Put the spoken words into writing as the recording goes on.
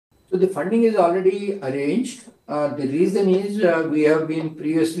So the funding is already arranged. The reason is we have been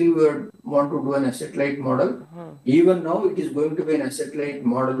previously we want to do an asset-light model. Even now it is going to be an asset-light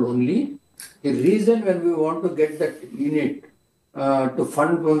model only. The reason when we want to get that unit to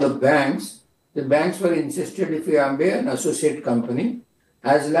fund from the banks were insisted if we are an associate company,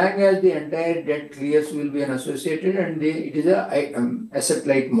 as long as the entire debt clears will be an associated and it is a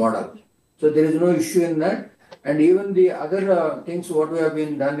asset-light model. So there is no issue in that. And even the other things what we have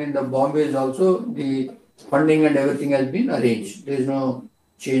been done in the Bombay is also the funding and everything has been arranged. There is no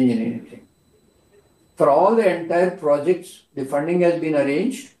change in anything. For all the entire projects, the funding has been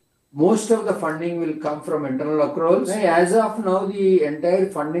arranged. Most of the funding will come from internal accruals. As of now, the entire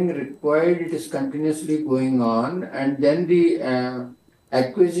funding required, it is continuously going on. And then the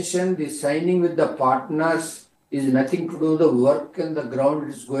acquisition, the signing with the partners is nothing to do with the work and the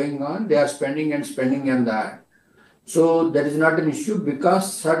ground is going on. They are spending on that. So that is not an issue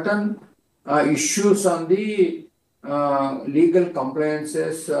because certain issues on the legal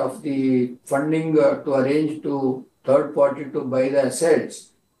compliances of the funding to arrange to third party to buy the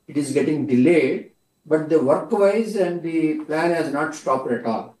assets, it is getting delayed, but the work-wise and the plan has not stopped at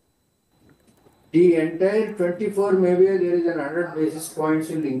all. The entire 24, maybe there is an 100 basis points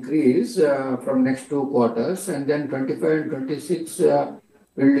will increase from next 2 quarters, and then 25 and 26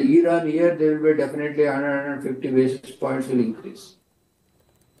 will year on year there will be definitely 150 basis points will increase.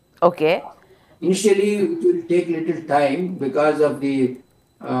 Okay. Initially, it will take little time because of the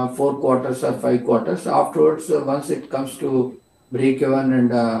 4 quarters or 5 quarters. Afterwards, once it comes to break even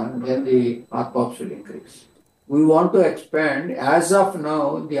and then the ARPOBs will increase. We want to expand. As of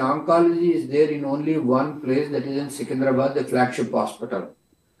now, the oncology is there in only one place, that is in Secunderabad, the flagship hospital.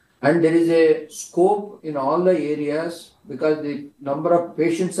 And there is a scope in all the areas because the number of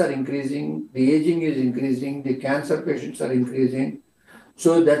patients are increasing, the aging is increasing, the cancer patients are increasing.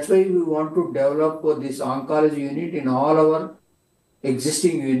 So that's why we want to develop this oncology unit in all our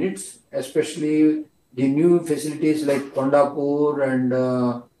existing units, especially the new facilities like Kondapur and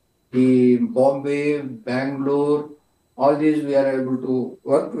the Bombay, Bangalore, all these we are able to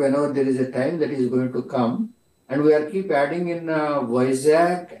work whenever there is a time that is going to come. And we are keep adding in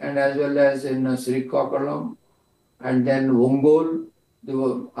Vizag and as well as in Srikakulam and then Ongole, the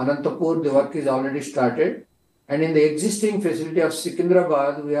Anantapur, the work is already started. And in the existing facility of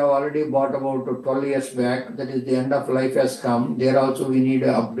Secunderabad, we have already bought about 12 years back. That is the end of life has come. There also we need a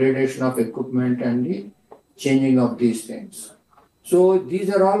upgradation of equipment and the changing of these things. So these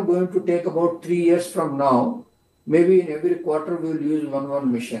are all going to take about 3 years from now. Maybe in every quarter we will use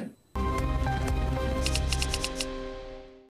one mission.